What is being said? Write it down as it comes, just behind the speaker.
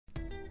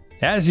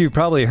As you've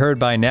probably heard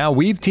by now,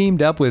 we've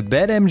teamed up with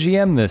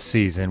BetMGM this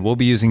season. We'll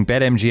be using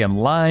BetMGM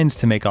lines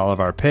to make all of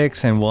our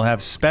picks, and we'll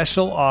have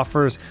special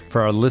offers for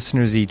our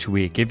listeners each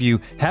week. If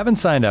you haven't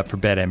signed up for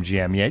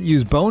BetMGM yet,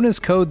 use bonus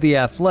code The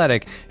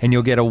Athletic, and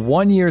you'll get a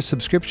 1-year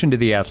subscription to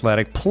The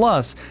Athletic,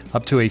 plus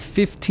up to a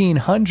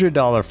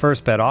 $1,500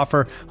 first bet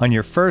offer on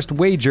your first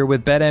wager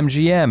with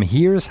BetMGM.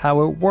 Here's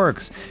how it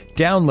works.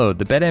 Download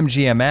the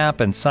BetMGM app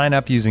and sign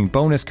up using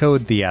bonus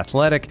code The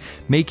Athletic.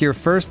 Make your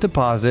first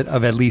deposit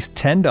of at least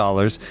 $10.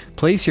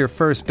 Place your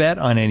first bet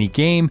on any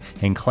game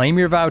and claim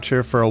your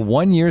voucher for a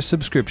 1-year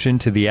subscription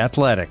to The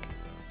Athletic.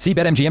 See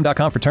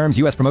BetMGM.com for terms.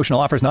 U.S. promotional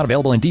offers not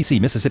available in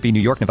D.C., Mississippi, New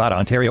York, Nevada,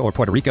 Ontario, or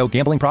Puerto Rico.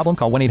 Gambling problem?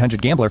 Call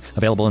 1-800-GAMBLER.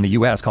 Available in the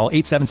U.S. Call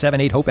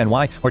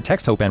 877-8-HOPE-NY or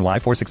text HOPE-NY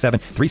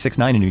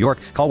 467-369 in New York.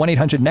 Call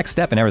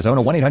 1-800-NEXT-STEP in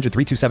Arizona.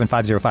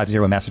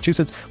 1-800-327-5050 in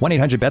Massachusetts.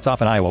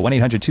 1-800-BETS-OFF in Iowa.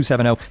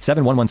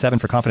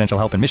 1-800-270-7117 for confidential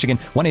help in Michigan.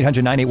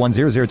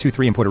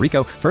 1-800-981-0023 in Puerto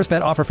Rico. First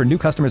bet offer for new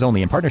customers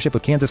only in partnership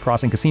with Kansas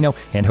Crossing Casino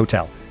and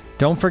Hotel.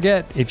 Don't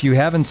forget, if you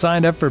haven't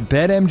signed up for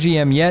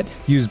BetMGM yet,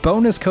 use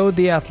bonus code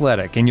The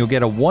Athletic, and you'll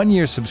get a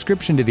 1-year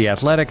subscription to The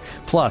Athletic,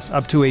 plus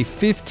up to a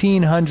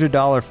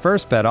 $1,500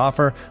 first bet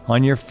offer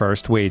on your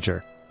first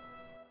wager.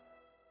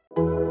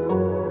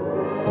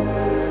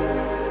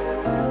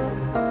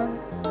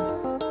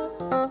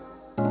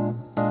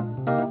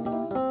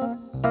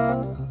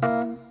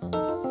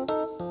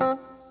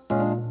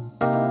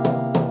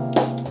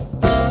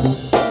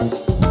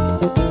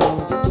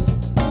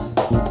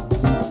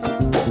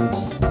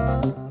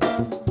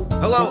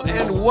 Hello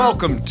and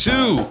welcome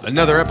to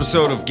another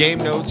episode of Game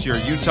Notes, your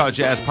Utah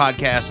Jazz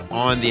podcast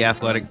on the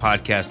Athletic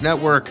Podcast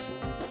Network.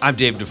 I'm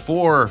Dave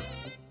DeFore,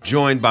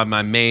 joined by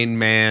my main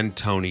man,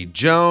 Tony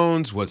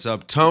Jones. What's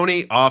up,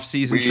 Tony?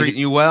 Off-season treating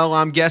you well,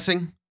 I'm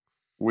guessing?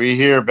 We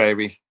here,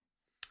 baby.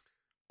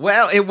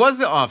 Well, it was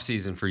the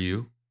off-season for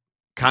you,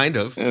 kind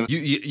of.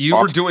 You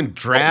were doing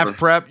draft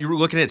prep. You were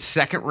looking at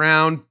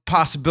second-round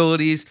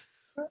possibilities.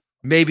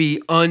 Maybe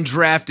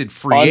undrafted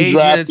free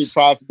agents. Who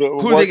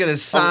are they going to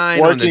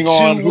sign on the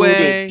two-way? Who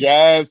the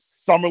Jazz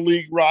Summer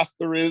League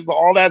roster is.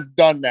 All that's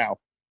done now.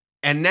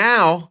 And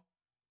now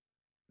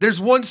there's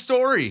one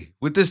story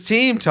with this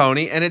team,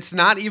 Tony, and it's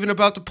not even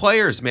about the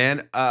players,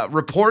 man.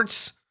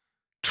 Reports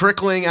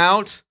trickling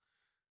out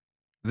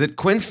that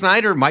Quinn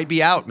Snyder might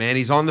be out, man.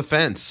 He's on the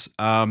fence.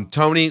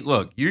 Tony,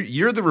 look,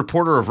 you're the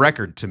reporter of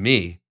record to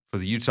me for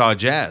the Utah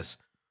Jazz.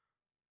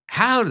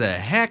 How the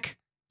heck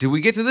did we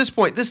get to this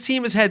point? This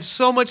team has had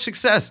so much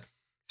success.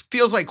 It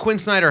feels like Quinn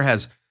Snyder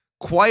has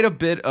quite a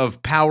bit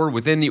of power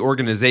within the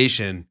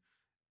organization,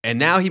 and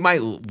now he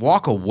might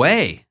walk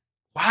away.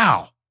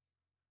 Wow.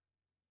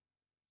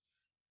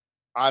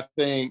 I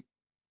think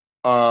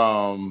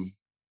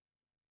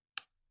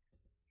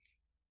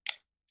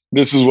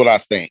this is what I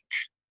think.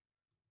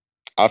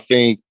 I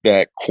think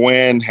that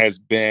Quinn has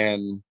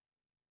been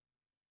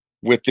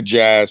with the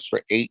Jazz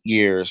for 8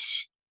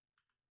 years.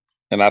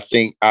 And I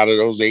think out of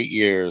those 8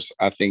 years,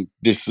 I think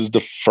this is the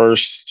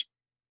first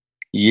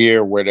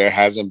year where there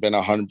hasn't been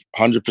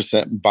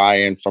 100%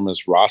 buy-in from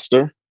his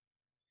roster.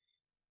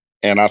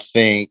 And I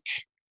think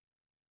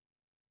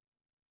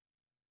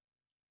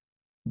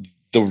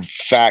the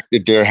fact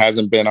that there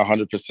hasn't been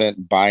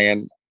 100%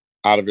 buy-in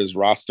out of his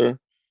roster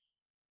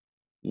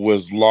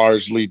was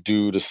largely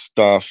due to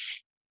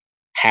stuff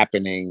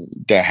happening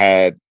that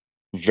had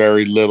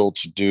very little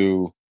to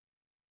do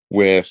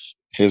with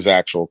his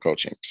actual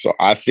coaching. So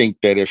I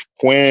think that if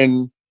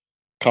Quinn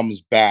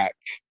comes back,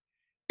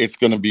 it's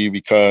going to be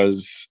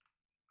because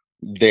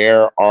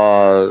there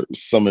are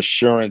some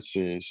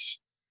assurances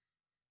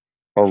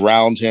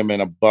around him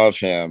and above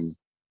him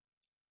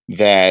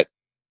that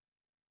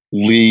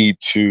lead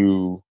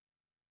to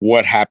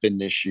what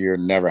happened this year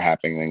never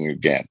happening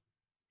again.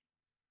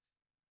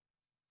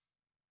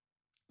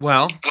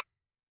 Well,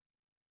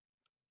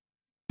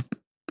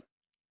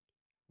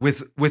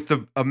 with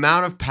the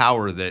amount of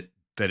power that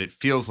it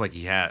feels like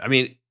he had, I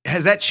mean,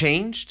 has that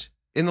changed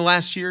in the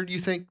last year? Do you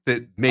think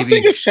that maybe? I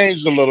think it's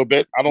changed a little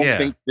bit. I don't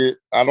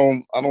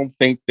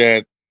think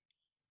that,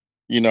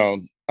 you know,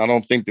 I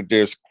don't think that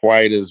there's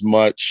quite as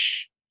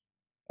much,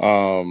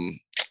 I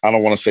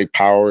don't want to say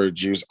power or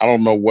juice. I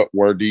don't know what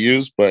word to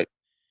use, but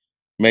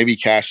maybe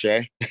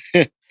cachet.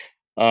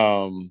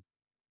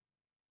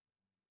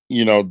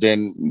 You know,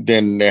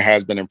 than there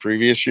has been in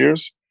previous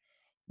years.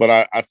 But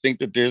I think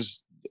that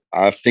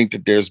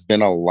there's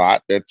been a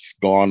lot that's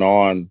gone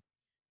on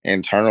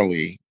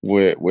internally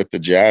with the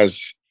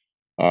Jazz.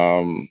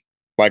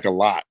 Like a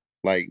lot.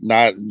 Like,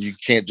 not, you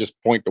can't just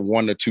point to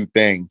one or two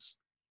things.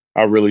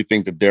 I really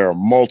think that there are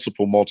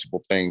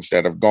multiple things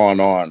that have gone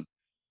on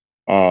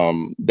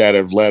that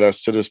have led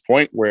us to this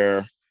point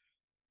where,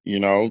 you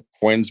know,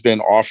 Quinn's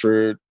been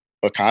offered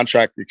a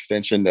contract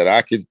extension that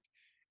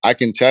I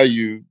can tell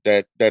you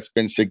that's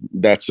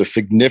a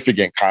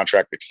significant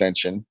contract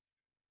extension.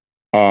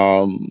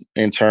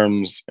 In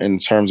terms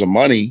of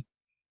money,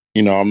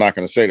 you know, I'm not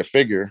going to say the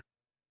figure,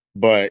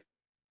 but,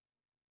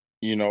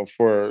 you know,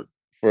 for,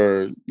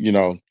 you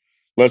know,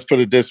 let's put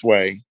it this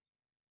way,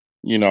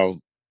 you know,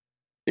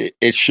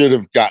 it should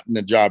have gotten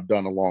the job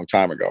done a long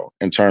time ago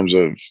in terms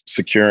of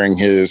securing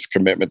his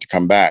commitment to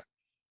come back.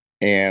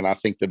 And I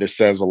think that it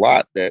says a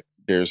lot that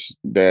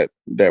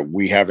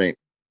we haven't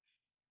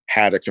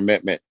had a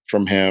commitment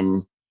from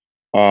him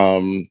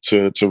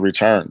to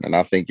return. And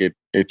I think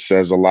it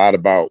says a lot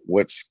about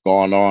what's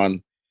gone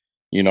on,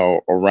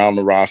 around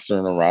the roster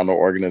and around the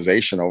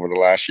organization over the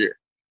last year.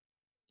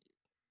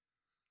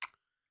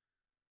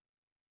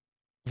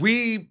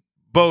 We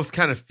both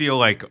kind of feel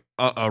like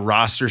a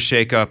roster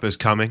shakeup is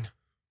coming.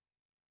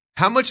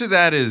 How much of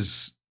that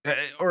is,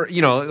 or,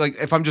 like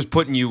if I'm just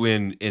putting you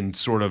in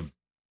sort of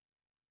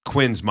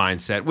Quinn's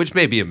mindset, which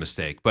may be a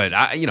mistake, but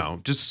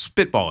just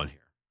spitballing here.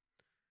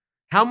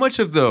 How much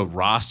of the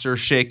roster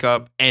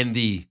shakeup and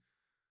the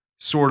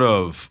sort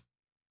of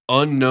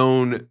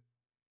unknown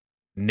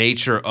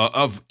nature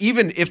of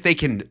even if they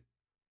can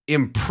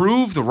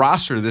improve the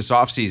roster this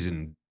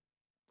offseason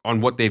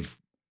on what they've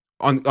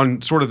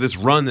on sort of this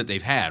run that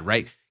they've had,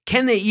 right?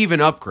 Can they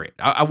even upgrade?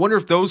 I wonder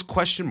if those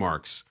question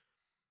marks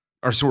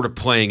are sort of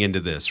playing into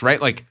this,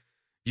 right? Like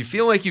you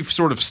feel like you've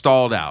sort of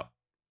stalled out.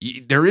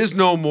 There is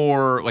no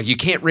more, like you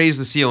can't raise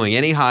the ceiling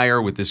any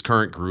higher with this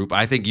current group.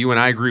 I think you and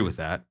I agree with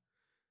that.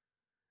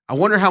 I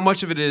wonder how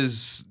much of it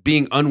is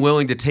being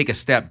unwilling to take a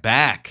step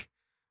back,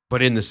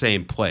 but in the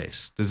same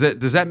place. Does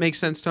that make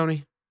sense,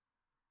 Tony?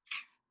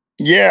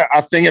 Yeah,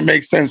 I think it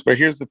makes sense. But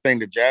here's the thing: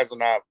 the Jazz are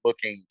not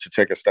looking to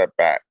take a step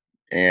back,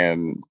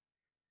 and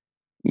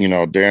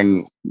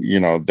then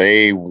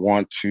they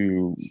want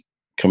to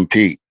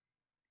compete,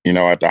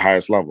 at the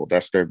highest level.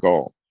 That's their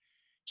goal.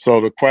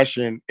 So the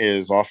question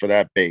is, off of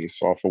that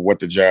base, off of what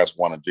the Jazz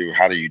want to do,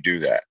 how do you do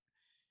that?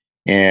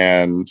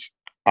 And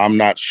I'm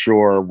not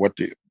sure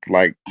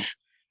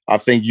I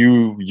think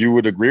you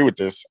would agree with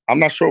this. I'm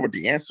not sure what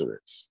the answer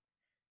is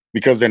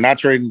because they're not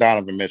trading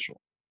Donovan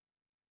Mitchell.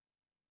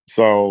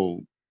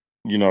 So,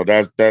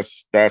 that's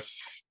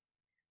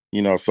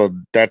so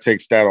that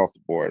takes that off the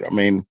board. I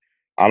mean,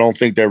 I don't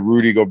think that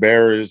Rudy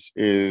Gobert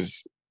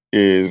is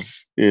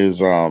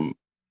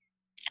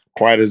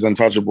quite as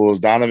untouchable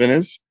as Donovan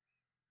is.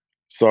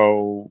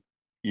 So,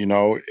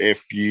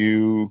 if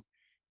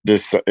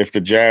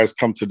the Jazz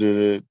come to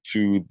the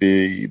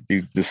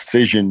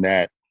decision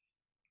that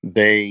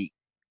they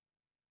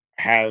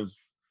have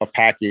a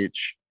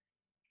package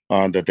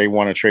that they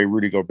want to trade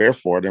Rudy Gobert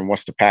for, then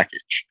what's the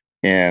package?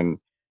 And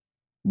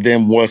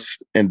then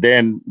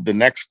the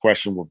next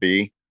question will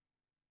be,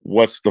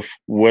 what's the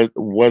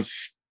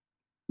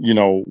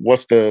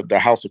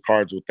house of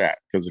cards with that?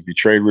 Because if you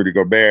trade Rudy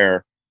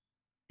Gobert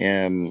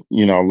and,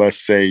 let's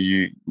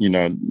say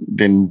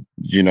then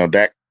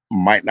that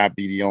might not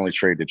be the only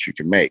trade that you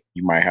can make.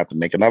 You might have to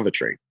make another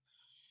trade.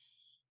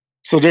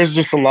 So there's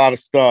just a lot of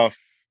stuff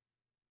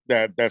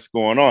that's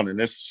going on. And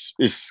this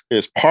is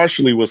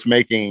partially what's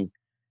making,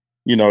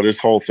 this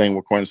whole thing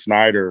with Quinn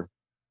Snyder,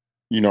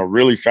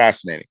 really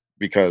fascinating,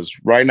 because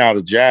right now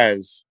the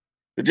Jazz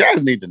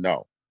need to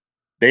know.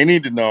 They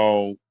need to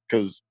know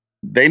because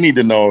they need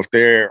to know if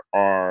there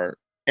are,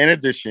 in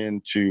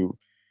addition to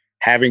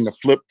having to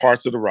flip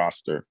parts of the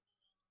roster,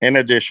 in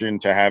addition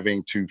to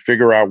having to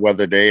figure out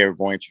whether they are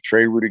going to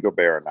trade Rudy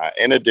Gobert or not,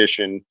 in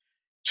addition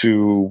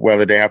to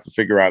whether they have to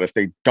figure out if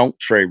they don't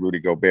trade Rudy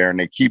Gobert and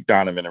they keep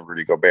Donovan and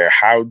Rudy Gobert,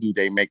 how do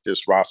they make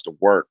this roster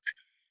work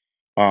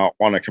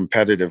on a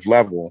competitive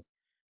level?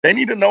 They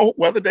need to know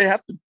whether they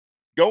have to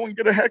go and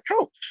get a head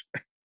coach.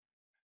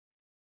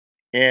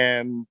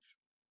 And,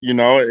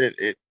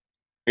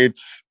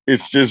 it's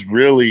just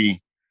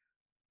really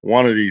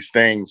one of these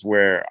things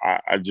where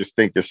I just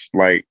think it's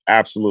like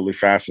absolutely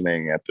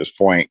fascinating at this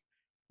point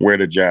where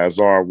the Jazz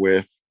are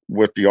with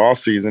the all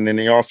season, and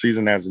the all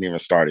season hasn't even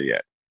started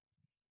yet.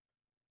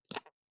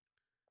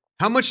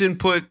 How much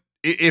input,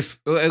 if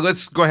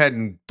let's go ahead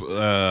and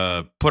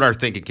put our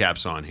thinking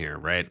caps on here,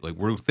 right? Like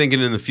we're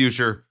thinking in the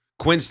future,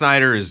 Quinn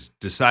Snyder has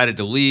decided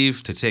to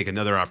leave to take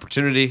another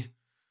opportunity.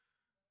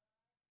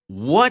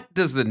 What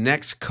does the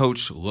next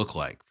coach look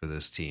like for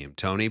this team,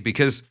 Tony?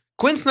 Because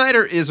Quinn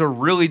Snyder is a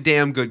really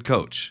damn good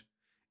coach.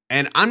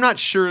 And I'm not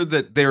sure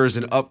that there is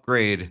an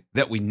upgrade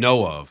that we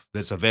know of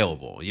that's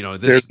available.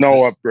 There's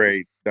no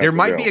upgrade. There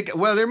might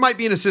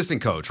be an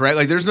assistant coach, right?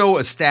 Like there's no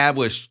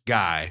established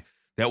guy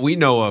that we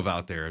know of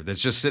out there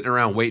that's just sitting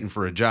around waiting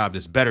for a job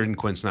that's better than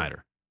Quinn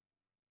Snyder.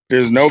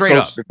 There's no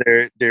coach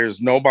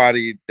there's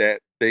nobody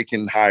that they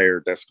can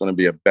hire that's going to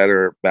be a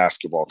better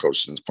basketball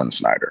coach than Quinn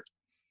Snyder.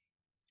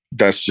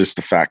 That's just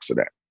the facts of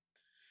that.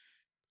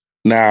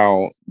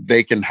 Now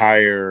they can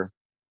hire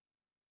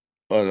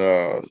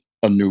a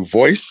new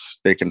voice.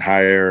 They can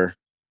hire,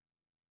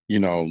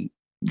 like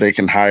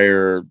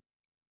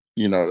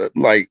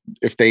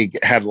if they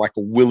had like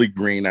a Willie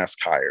Green-esque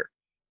hire,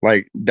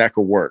 like that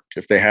could work.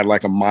 If they had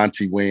like a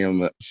Monty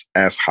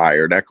Williams-esque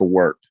hire, that could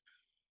work.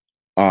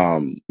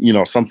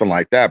 Something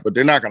like that. But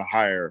they're not going to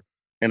hire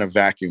in a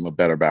vacuum a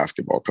better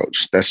basketball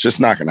coach. That's just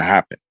not going to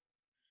happen.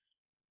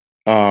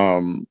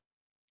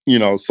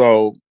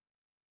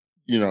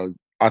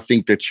 I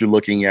think that you're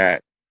looking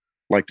at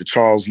like the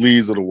Charles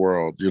Lees of the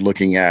world. You're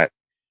looking at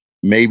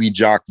maybe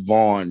Jacque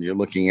Vaughn. You're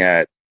looking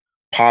at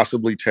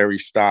possibly Terry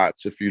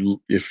Stotts. If you're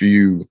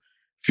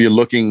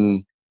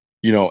looking,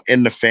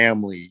 in the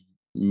family,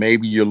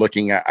 maybe you're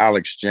looking at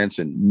Alex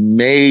Jensen.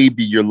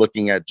 Maybe you're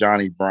looking at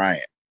Johnny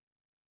Bryant.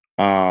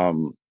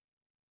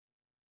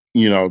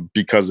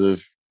 Because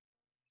of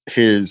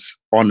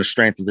on the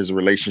strength of his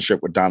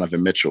relationship with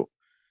Donovan Mitchell.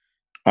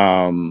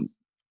 Maybe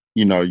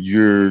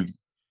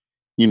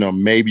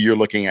you're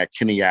looking at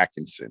Kenny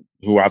Atkinson,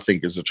 who I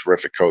think is a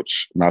terrific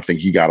coach, and I think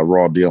he got a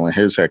raw deal in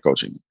his head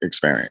coaching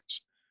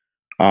experience.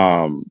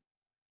 In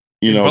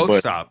both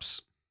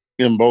stops.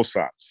 And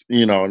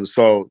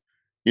so,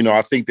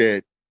 I think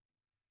that,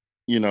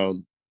 you're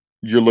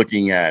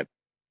looking at,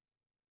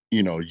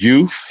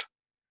 youth.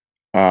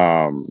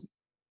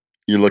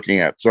 You're looking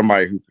at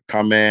somebody who could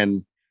come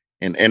in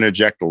and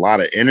interject a lot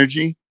of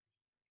energy,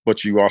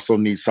 but you also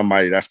need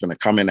somebody that's going to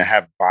come in and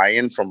have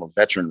buy-in from a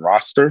veteran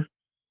roster.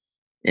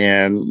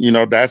 And,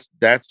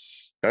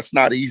 that's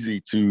not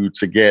easy to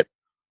get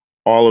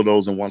all of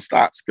those in one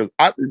Stotts. Because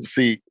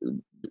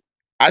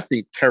I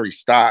think Terry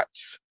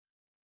Stotts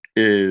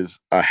is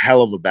a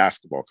hell of a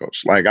basketball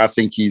coach. Like, I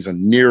think he's a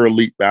near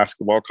elite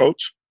basketball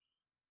coach,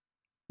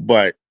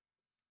 but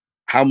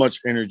how much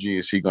energy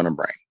is he going to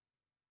bring?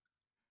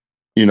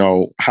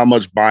 How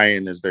much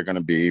buy-in is there going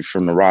to be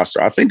from the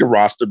roster? I think the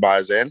roster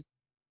buys in,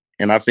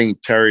 and I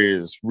think Terry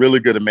is really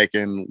good at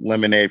making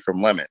lemonade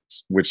from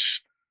lemons,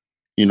 which,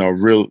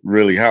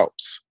 really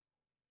helps,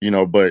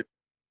 but,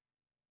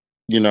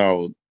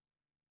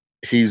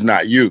 he's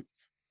not youth.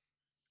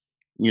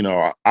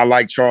 I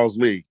like Charles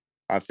Lee.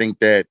 I think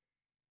that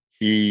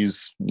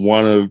he's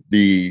one of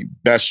the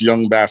best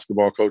young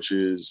basketball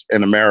coaches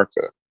in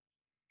America.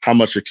 How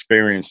much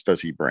experience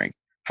does he bring?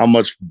 How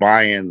much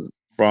buy-in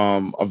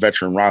from a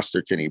veteran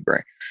roster can he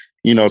bring?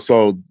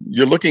 So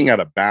you're looking at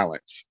a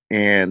balance,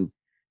 and,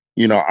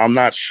 I'm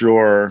not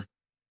sure,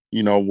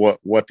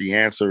 what the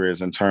answer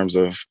is in terms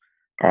of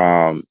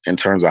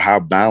how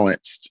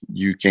balanced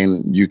you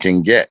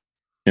can get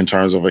in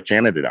terms of a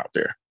candidate out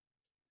there.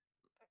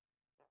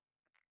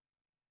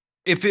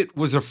 If it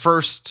was a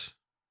first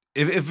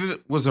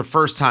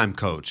time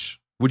coach,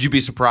 would you be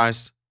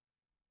surprised?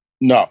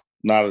 No,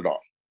 not at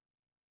all.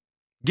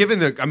 Given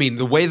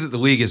the way that the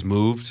league has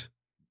moved,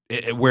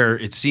 where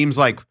it seems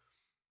like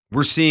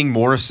we're seeing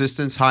more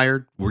assistants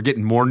hired, we're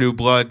getting more new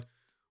blood.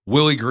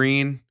 Willie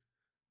Green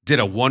did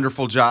a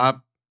wonderful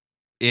job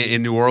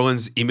in New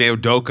Orleans. Ime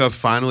Udoka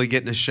finally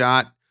getting a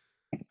shot.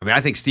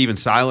 I think Steven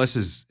Silas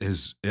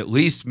has at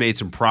least made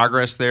some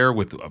progress there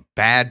with a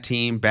bad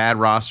team, bad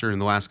roster in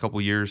the last couple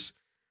of years.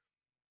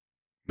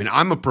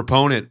 I'm a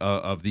proponent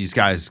of these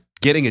guys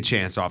getting a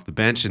chance off the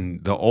bench,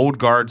 and the old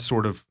guard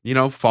sort of,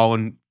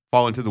 fallen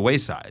to the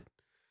wayside.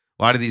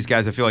 A lot of these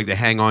guys, I feel like they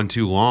hang on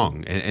too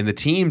long, and the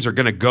teams are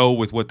going to go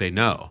with what they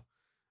know.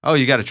 Oh,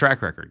 you got a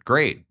track record.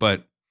 Great.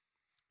 But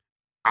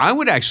I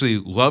would actually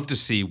love to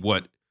see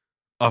what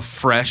a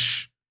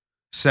fresh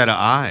set of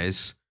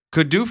eyes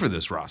could do for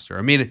this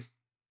roster.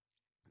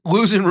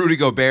 Losing Rudy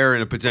Gobert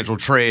in a potential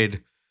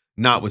trade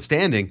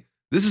notwithstanding,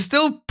 this is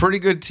still a pretty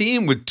good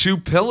team with two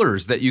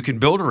pillars that you can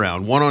build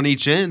around, one on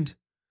each end.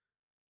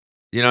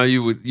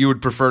 You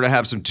would prefer to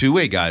have some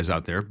two-way guys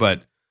out there,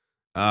 but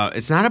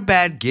it's not a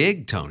bad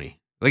gig,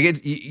 Tony.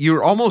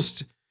 You're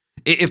almost,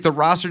 if the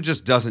roster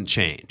just doesn't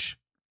change,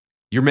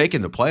 you're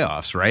making the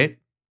playoffs, right?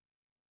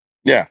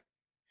 Yeah.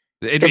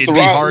 It'd be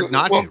hard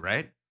not to,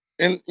 right?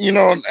 And,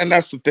 and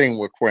that's the thing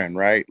with Quinn,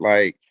 right?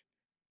 Like,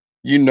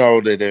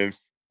 that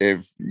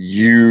if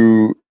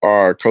you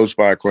are coached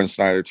by a Quinn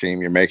Snyder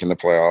team, you're making the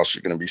playoffs,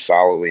 you're going to be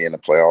solidly in the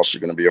playoffs, you're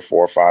going to be a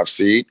 4 or 5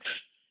 seed.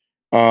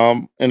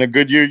 In a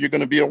good year, you're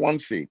going to be a 1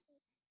 seed.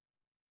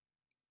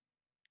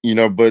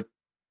 But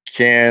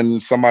can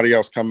somebody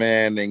else come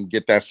in and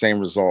get that same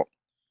result?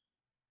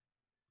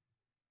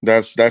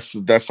 That's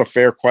a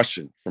fair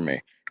question for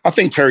me. I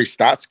think Terry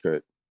Stotts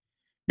could,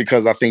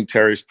 because I think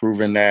Terry's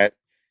proven that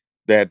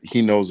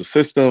he knows the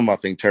system. I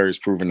think Terry's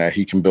proven that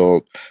he can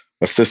build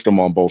a system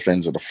on both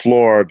ends of the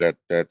floor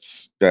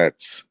that's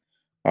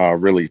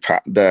really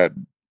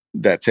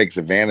that takes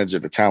advantage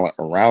of the talent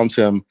around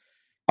him.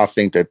 I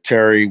think that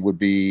Terry would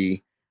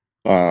be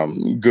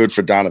good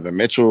for Donovan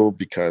Mitchell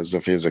because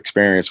of his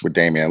experience with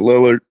Damian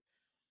Lillard.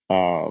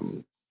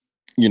 So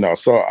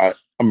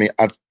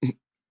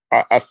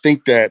I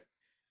think that,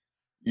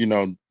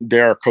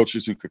 there are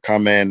coaches who could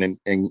come in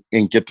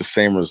and get the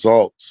same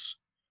results.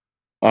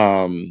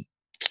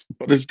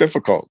 But it's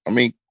difficult.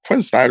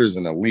 Quinn Snyder's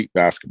an elite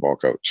basketball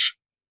coach.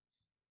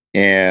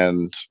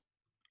 And,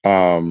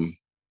 and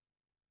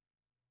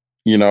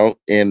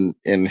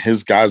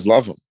his guys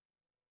love him.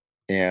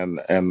 And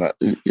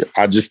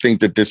I just think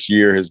that this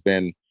year has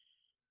been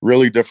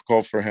really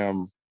difficult for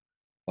him.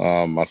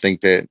 I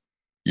think that,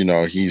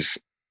 he's,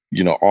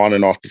 on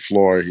and off the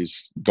floor,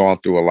 he's gone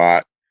through a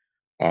lot.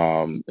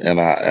 And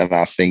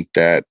I think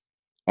that,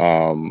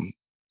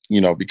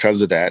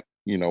 because of that,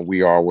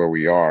 we are where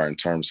we are in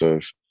terms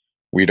of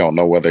we don't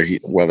know whether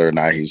or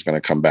not he's going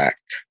to come back.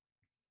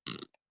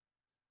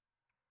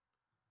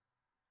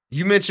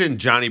 You mentioned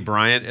Johnny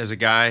Bryant as a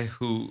guy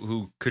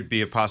who could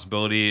be a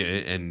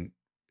possibility, and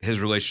his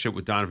relationship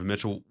with Donovan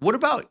Mitchell. What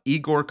about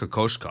Igor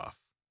Kokoshkov?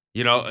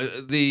 You know,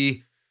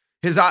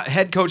 his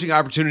head coaching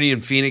opportunity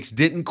in Phoenix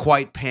didn't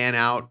quite pan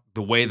out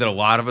the way that a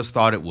lot of us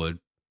thought it would.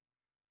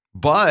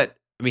 But,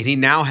 I mean, he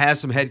now has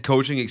some head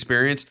coaching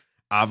experience.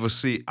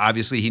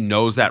 Obviously, he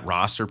knows that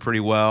roster pretty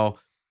well.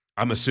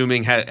 I'm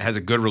assuming has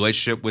a good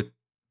relationship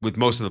with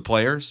most of the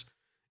players.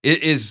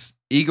 Is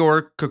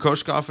Igor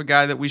Kokoshkov a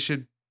guy that we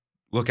should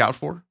look out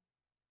for?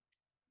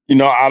 You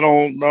know, I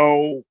don't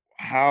know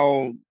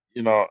how,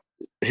 you know,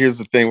 here's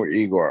the thing with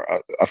Igor.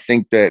 I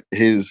think that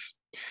his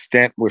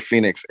stint with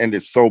Phoenix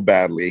ended so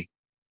badly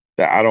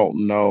that I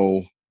don't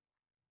know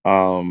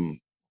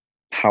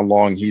how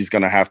long he's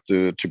going to have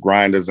to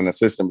grind as an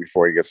assistant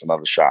before he gets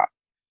another shot.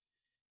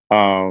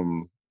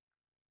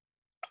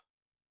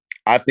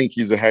 I think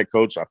he's a head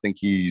coach. I think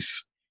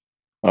he's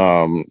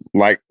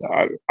I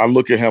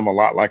look at him a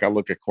lot like I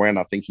look at Quinn.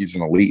 I think he's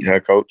an elite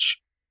head coach.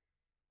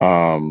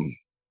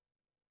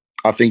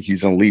 I think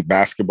he's an elite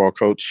basketball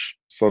coach,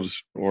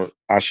 or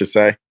I should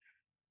say.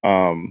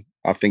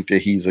 I think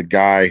that he's a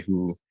guy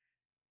who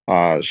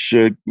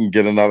should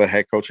get another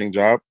head coaching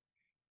job.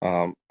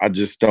 I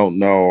just don't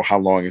know how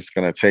long it's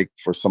going to take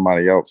for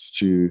somebody else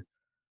to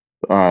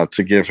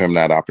give him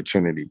that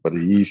opportunity. But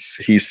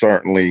he's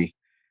certainly,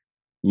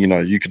 you know,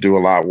 you could do a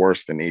lot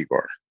worse than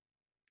Igor.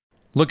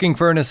 Looking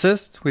for an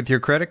assist with your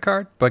credit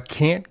card, but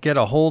can't get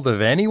a hold of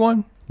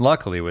anyone?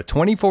 Luckily, with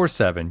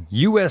 24/7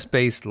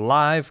 U.S.-based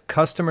live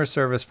customer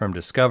service from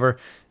Discover,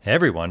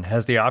 everyone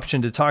has the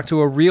option to talk to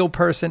a real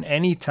person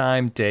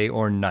anytime, day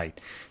or night.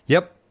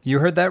 Yep, you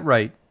heard that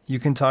right. You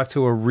can talk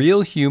to a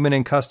real human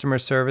in customer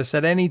service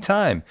at any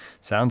time.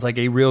 Sounds like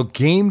a real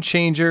game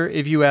changer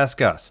if you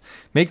ask us.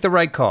 Make the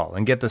right call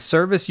and get the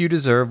service you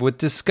deserve with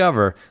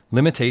Discover.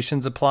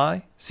 Limitations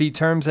apply. See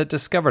terms at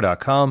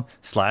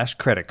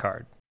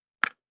discover.com/creditcard.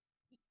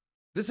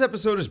 This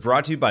episode is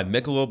brought to you by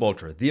Michelob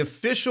Ultra, the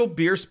official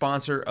beer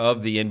sponsor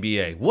of the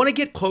NBA. Want to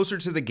get closer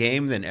to the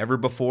game than ever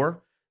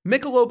before?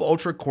 Michelob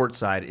Ultra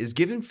Courtside is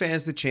giving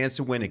fans the chance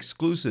to win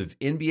exclusive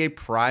NBA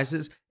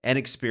prizes and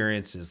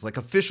experiences like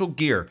official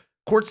gear,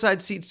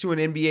 courtside seats to an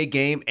NBA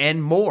game,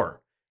 and more.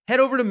 Head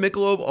over to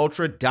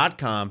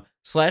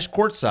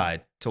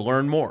MichelobUltra.com/courtside to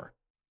learn more.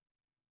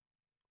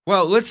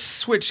 Well, let's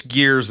switch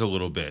gears a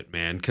little bit,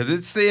 man, because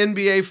it's the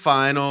NBA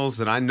Finals,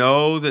 and I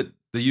know that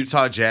the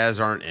Utah Jazz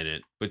aren't in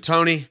it. But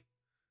Tony,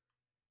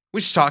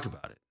 we should talk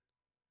about it.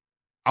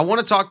 I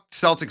want to talk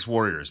Celtics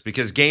Warriors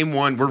because game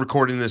one, we're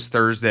recording this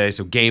Thursday,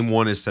 so game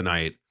one is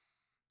tonight.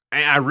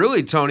 And I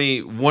really,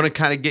 Tony, want to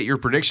kind of get your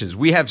predictions.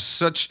 We have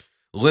such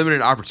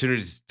limited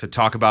opportunities to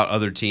talk about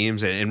other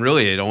teams, and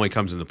really it only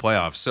comes in the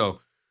playoffs. So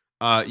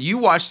you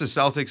watch the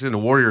Celtics and the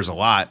Warriors a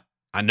lot.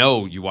 I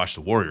know you watch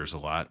the Warriors a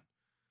lot.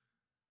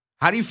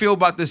 How do you feel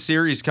about this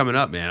series coming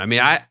up, man? I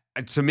mean,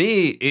 to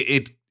me,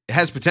 it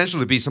has potential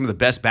to be some of the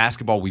best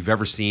basketball we've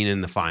ever seen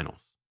in the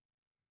finals.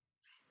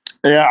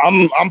 Yeah,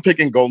 I'm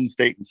picking Golden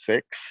State in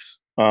 6.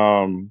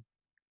 I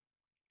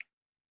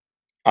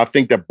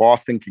think that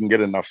Boston can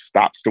get enough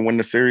stops to win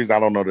the series. I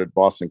don't know that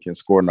Boston can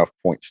score enough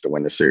points to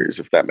win the series,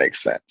 if that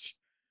makes sense.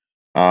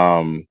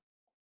 I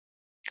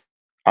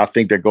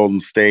think that Golden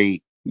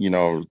State, you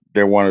know,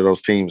 they're one of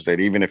those teams that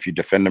even if you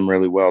defend them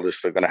really well, they're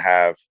still going to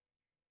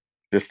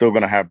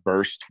have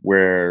bursts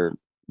where,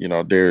 you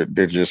know, they're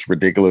just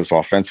ridiculous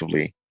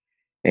offensively.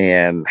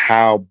 And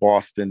how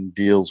Boston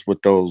deals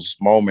with those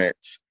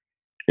moments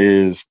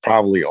is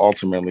probably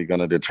ultimately going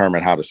to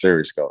determine how the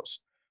series goes.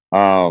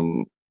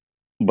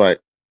 But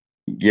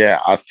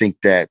yeah, I think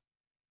that,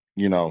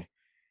 you know,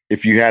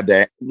 if you had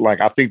that, like,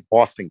 I think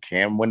Boston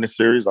can win the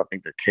series. I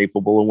think they're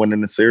capable of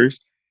winning the series.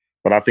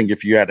 But I think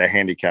if you had to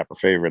handicap a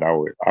favorite,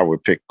 I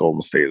would pick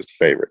Golden State as the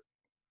favorite.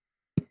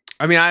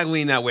 I mean, I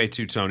lean that way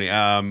too, Tony.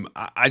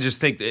 I just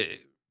think that,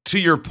 to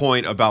your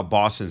point about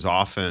Boston's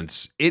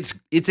offense, it's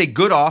a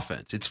good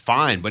offense. It's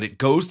fine, but it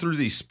goes through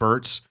these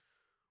spurts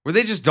where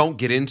they just don't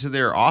get into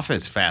their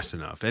offense fast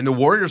enough. And the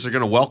Warriors are going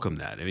to welcome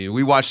that. I mean,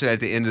 we watched it at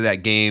the end of that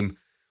game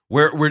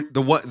where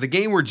the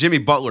game where Jimmy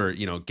Butler,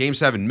 you know, game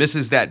 7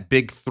 misses that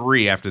big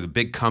 3 after the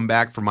big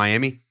comeback for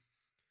Miami.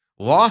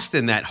 Lost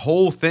in that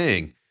whole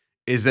thing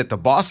is that the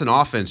Boston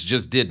offense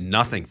just did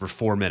nothing for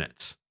 4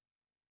 minutes.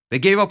 They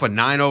gave up a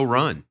 9-0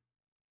 run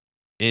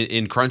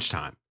in crunch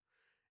time.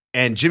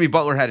 And Jimmy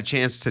Butler had a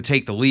chance to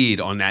take the lead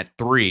on that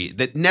 3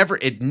 that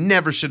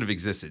never should have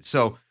existed.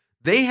 So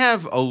they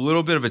have a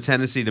little bit of a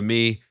tendency to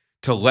me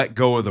to let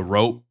go of the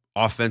rope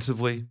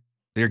offensively.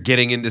 They're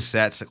getting into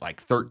sets at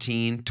like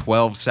 13,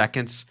 12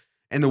 seconds.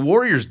 And the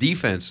Warriors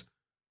defense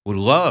would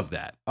love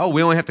that. Oh,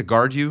 we only have to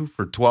guard you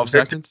for 12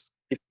 seconds?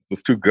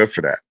 It's too good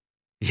for that.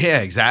 Yeah,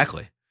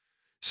 exactly.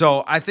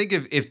 So I think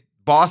if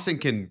Boston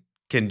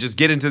can just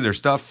get into their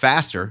stuff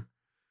faster,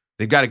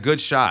 they've got a good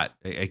shot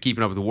at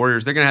keeping up with the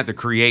Warriors. They're going to have to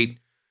create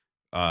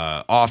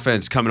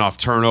offense coming off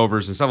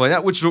turnovers and stuff like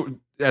that, which,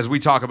 as we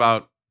talk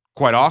about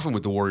quite often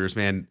with the Warriors,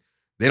 man,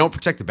 they don't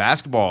protect the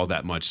basketball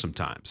that much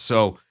sometimes.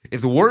 So if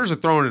the Warriors are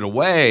throwing it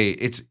away,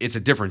 it's a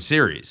different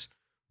series.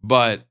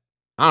 But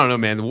I don't know,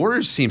 man. The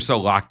Warriors seem so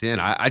locked in.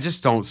 I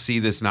just don't see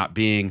this not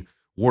being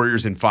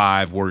Warriors in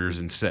 5, Warriors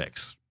in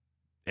 6.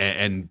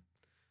 And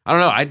I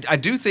don't know. I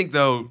do think,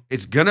 though,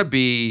 it's going to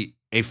be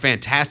a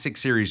fantastic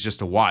series just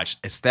to watch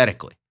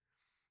aesthetically.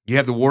 You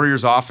have the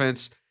Warriors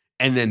offense,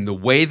 and then the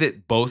way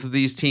that both of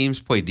these teams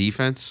play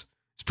defense,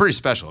 it's pretty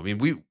special. I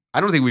mean, I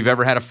don't think we've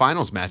ever had a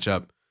finals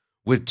matchup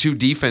with two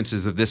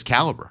defenses of this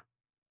caliber.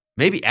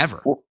 Maybe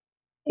ever.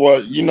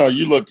 Well,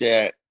 you look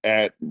at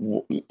I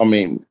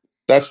mean,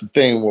 that's the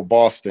thing with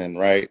Boston,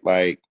 right?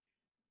 Like,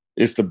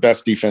 it's the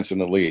best defense in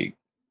the league.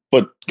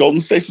 But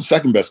Golden State's the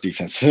second best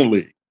defense in the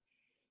league.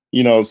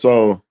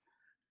 So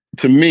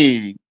to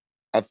me,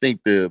 I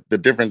think the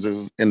difference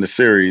in the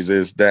series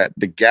is that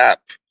the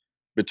gap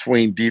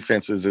between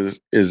defenses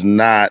is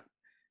not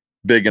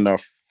big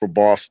enough for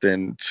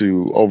Boston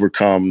to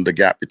overcome the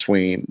gap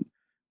between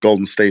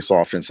Golden State's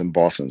offense and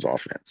Boston's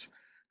offense.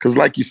 Because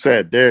like you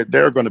said,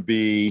 they're going to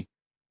be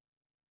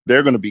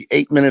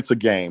 8 minutes a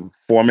game,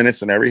 4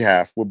 minutes in every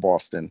half with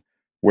Boston,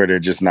 where they're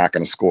just not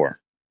going to score,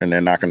 and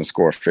they're not going to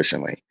score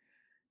efficiently.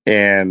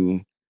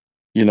 And,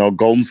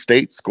 Golden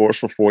State scores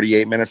for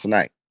 48 minutes a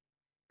night,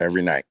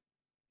 every night.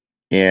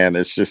 And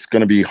it's just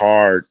going to be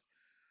hard.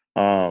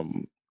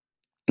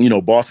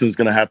 Boston's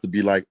going to have to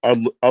be like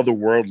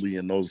otherworldly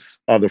in those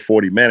other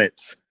 40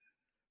 minutes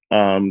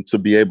to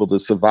be able to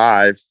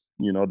survive,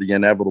 the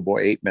inevitable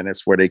 8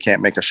 minutes where they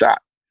can't make a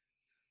shot.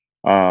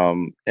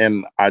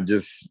 And I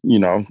just,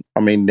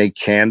 they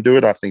can do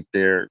it. I think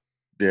they're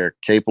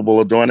capable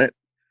of doing it.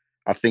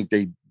 I think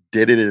they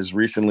did it as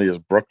recently as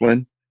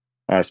Brooklyn,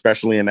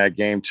 especially in that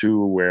game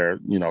too, where,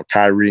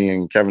 Kyrie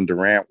and Kevin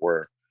Durant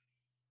were,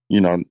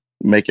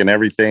 making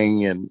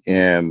everything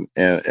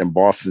and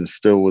Boston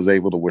still was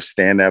able to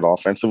withstand that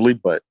offensively.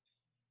 But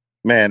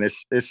man,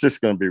 it's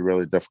just going to be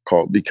really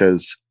difficult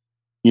because,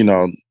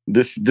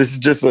 this is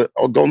just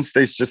Golden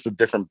State's just a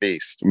different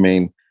beast. I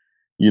mean,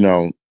 you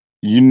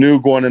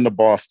knew going into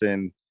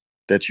Boston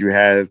that you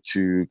had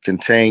to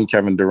contain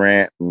Kevin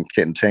Durant and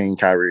contain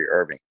Kyrie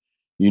Irving.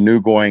 You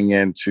knew going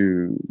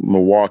into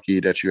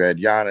Milwaukee that you had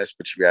Giannis,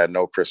 but you had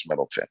no Chris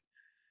Middleton.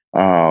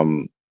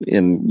 And,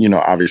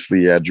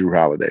 obviously you had Drew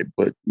Holiday,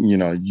 but, you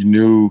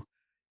knew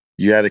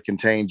you had to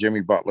contain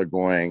Jimmy Butler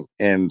going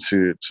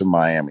into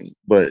Miami.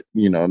 But,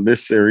 in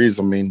this series,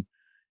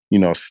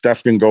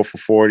 Steph can go for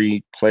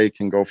 40, Clay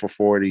can go for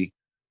 40,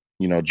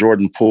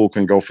 Jordan Poole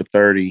can go for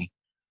 30.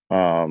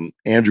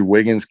 Andrew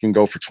Wiggins can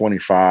go for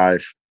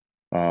 25.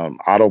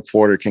 Otto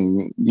Porter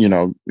can,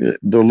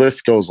 the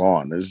list goes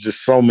on. There's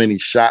just so many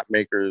shot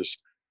makers,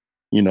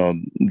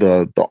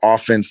 the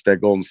offense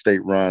that Golden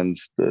State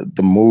runs,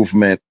 the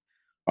movement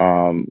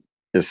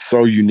is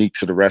so unique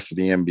to the rest of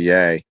the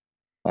NBA.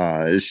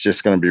 It's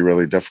just going to be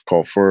really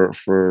difficult for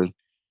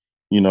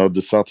the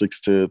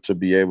Celtics to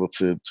be able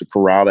to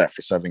corral that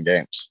for 7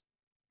 games.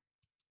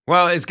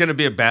 Well, it's going to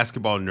be a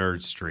basketball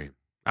nerd stream.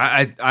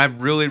 I'm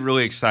really,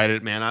 really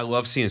excited, man. I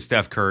love seeing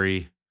Steph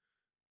Curry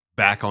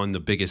back on the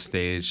biggest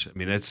stage. I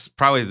mean, it's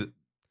probably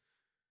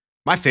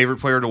my favorite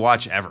player to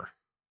watch ever,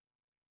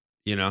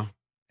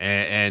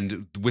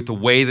 and with the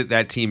way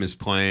that team is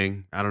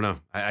playing, I don't know.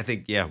 I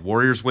think,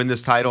 Warriors win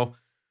this title.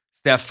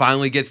 Steph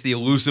finally gets the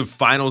elusive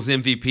finals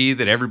MVP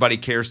that everybody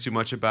cares too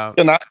much about.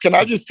 Can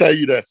I just tell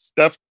you that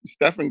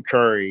Stephen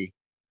Curry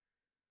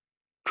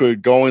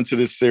could go into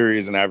this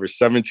series and average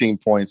 17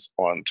 points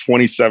on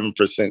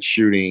 27%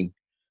 shooting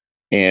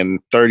and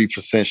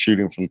 30%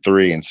 shooting from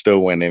 3 and still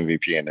win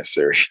MVP in this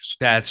series.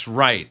 That's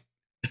right.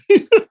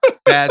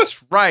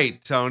 That's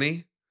right,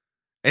 Tony.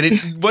 And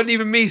it wasn't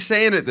even me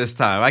saying it this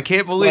time. I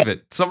can't believe it.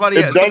 It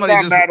does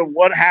not matter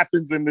what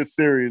happens in this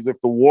series.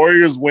 If the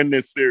Warriors win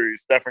this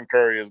series, Stephen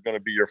Curry is going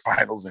to be your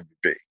finals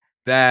MVP.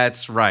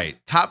 That's right.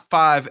 Top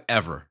 5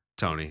 ever,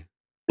 Tony.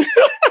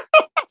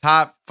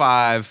 Top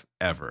 5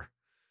 ever.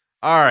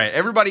 All right,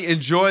 everybody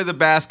enjoy the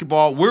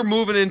basketball. We're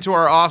moving into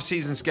our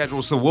off-season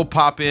schedule, so we'll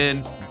pop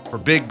in for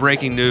big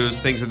breaking news,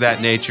 things of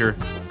that nature.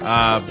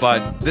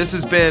 But this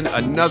has been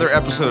another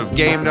episode of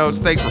Game Notes.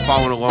 Thanks for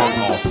following along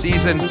all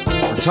season.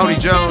 For Tony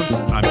Jones,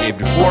 I'm Dave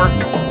DeFore.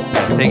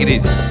 Guys, take it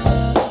easy.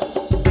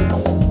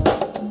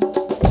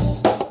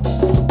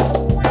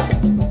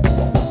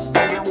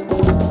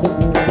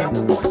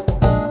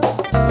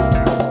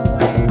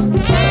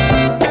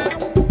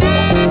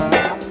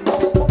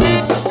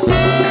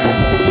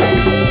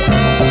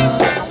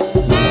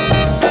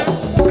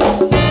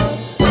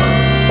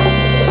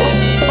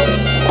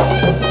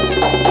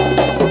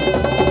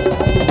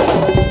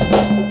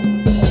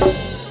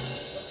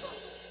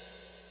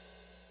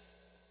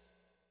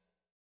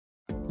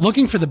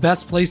 Looking for the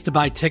best place to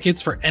buy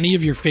tickets for any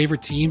of your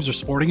favorite teams or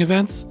sporting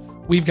events?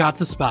 We've got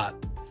the spot.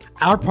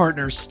 Our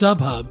partner,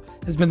 StubHub,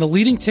 has been the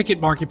leading ticket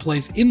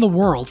marketplace in the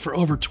world for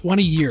over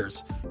 20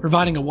 years,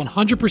 providing a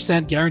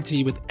 100%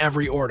 guarantee with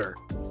every order.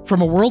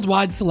 From a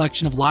worldwide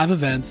selection of live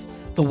events,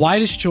 the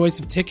widest choice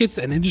of tickets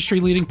and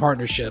industry-leading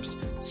partnerships,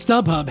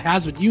 StubHub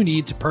has what you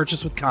need to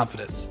purchase with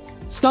confidence.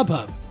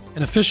 StubHub,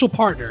 an official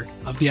partner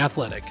of The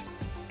Athletic.